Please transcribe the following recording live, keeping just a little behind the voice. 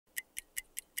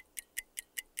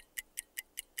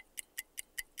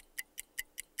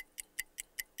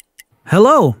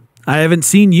Hello, I haven't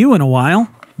seen you in a while.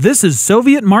 This is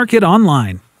Soviet.Market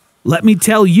Online. Let me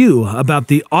tell you about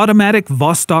the automatic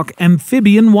Vostok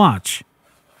Amphibian watch.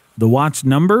 The watch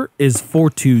number is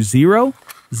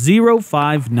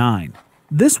 420059.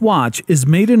 This watch is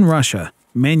made in Russia.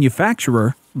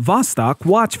 Manufacturer, Vostok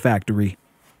Watch Factory.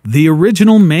 The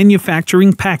original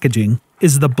manufacturing packaging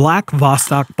is the black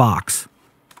Vostok box.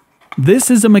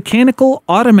 This is a mechanical,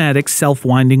 automatic,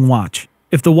 self-winding watch.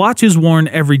 If the watch is worn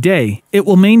every day, it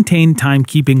will maintain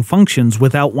timekeeping functions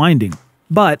without winding.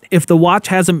 But if the watch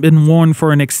hasn't been worn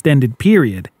for an extended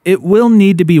period, it will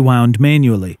need to be wound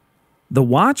manually. The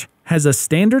watch has a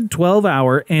standard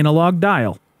 12-hour analog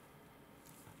dial.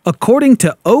 According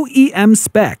to OEM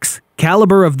specs,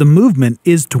 caliber of the movement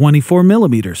is 24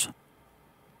 millimeters.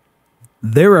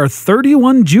 There are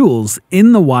 31 jewels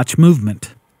in the watch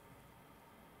movement.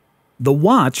 The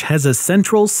watch has a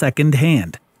central second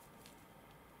hand.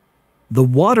 The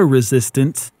water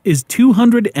resistance is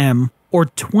 200 m or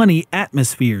 20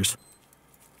 atmospheres.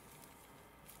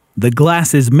 The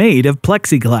glass is made of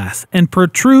plexiglass and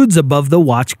protrudes above the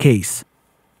watch case.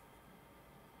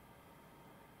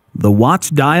 The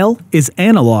watch dial is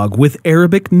analog with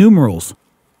Arabic numerals.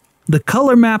 The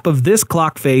color map of this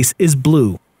clock face is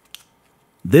blue.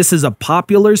 This is a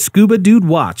popular Scuba Dude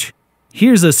watch.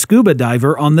 Here's a scuba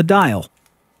diver on the dial.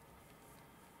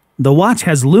 The watch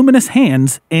has luminous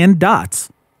hands and dots.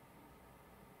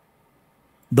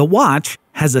 The watch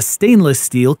has a stainless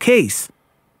steel case.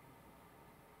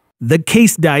 The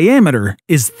case diameter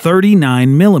is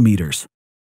 39 millimeters.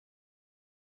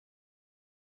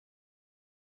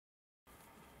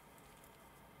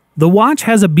 The watch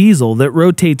has a bezel that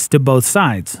rotates to both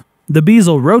sides. The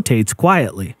bezel rotates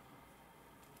quietly.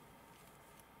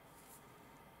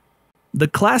 The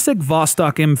classic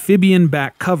Vostok Amphibian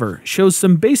back cover shows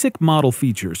some basic model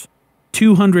features: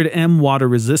 200 m water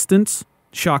resistance,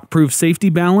 shockproof safety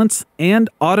balance, and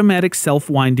automatic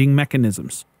self-winding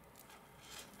mechanisms.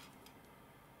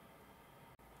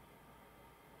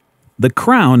 The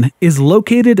crown is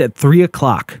located at 3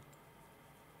 o'clock.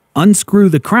 Unscrew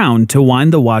the crown to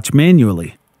wind the watch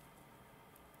manually.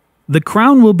 The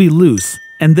crown will be loose,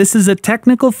 and this is a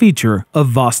technical feature of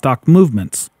Vostok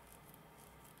movements.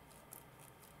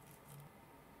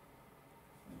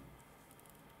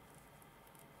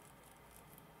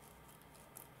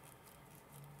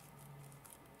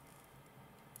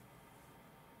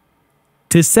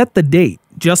 To set the date,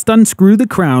 just unscrew the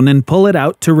crown and pull it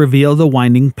out to reveal the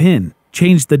winding pin.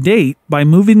 Change the date by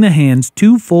moving the hands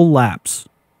 2 full laps.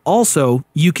 Also,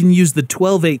 you can use the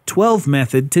 12-8-12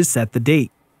 method to set the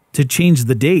date. To change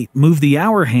the date, move the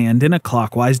hour hand in a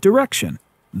clockwise direction.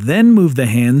 Then move the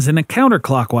hands in a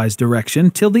counterclockwise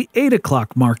direction till the 8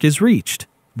 o'clock mark is reached.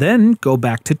 Then go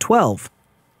back to 12.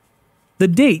 The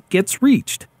date gets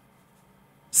reached.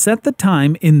 Set the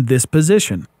time in this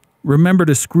position. Remember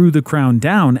to screw the crown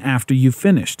down after you've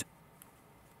finished.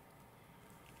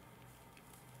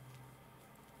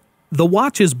 The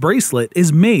watch's bracelet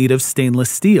is made of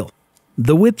stainless steel.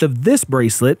 The width of this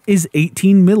bracelet is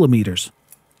 18 millimeters.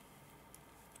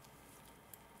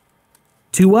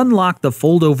 To unlock the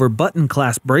fold-over button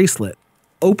clasp bracelet,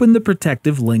 open the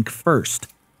protective link first.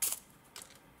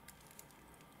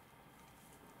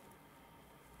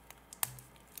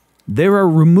 There are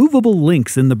removable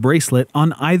links in the bracelet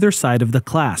on either side of the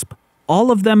clasp. All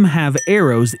of them have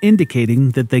arrows indicating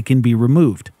that they can be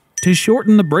removed. To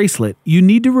shorten the bracelet, you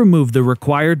need to remove the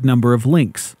required number of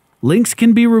links. Links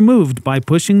can be removed by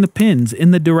pushing the pins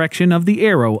in the direction of the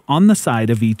arrow on the side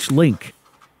of each link.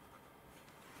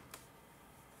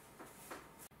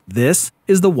 This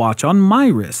is the watch on my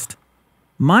wrist.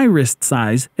 My wrist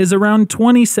size is around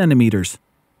 20 centimeters.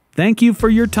 Thank you for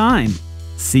your time.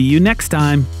 See you next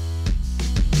time.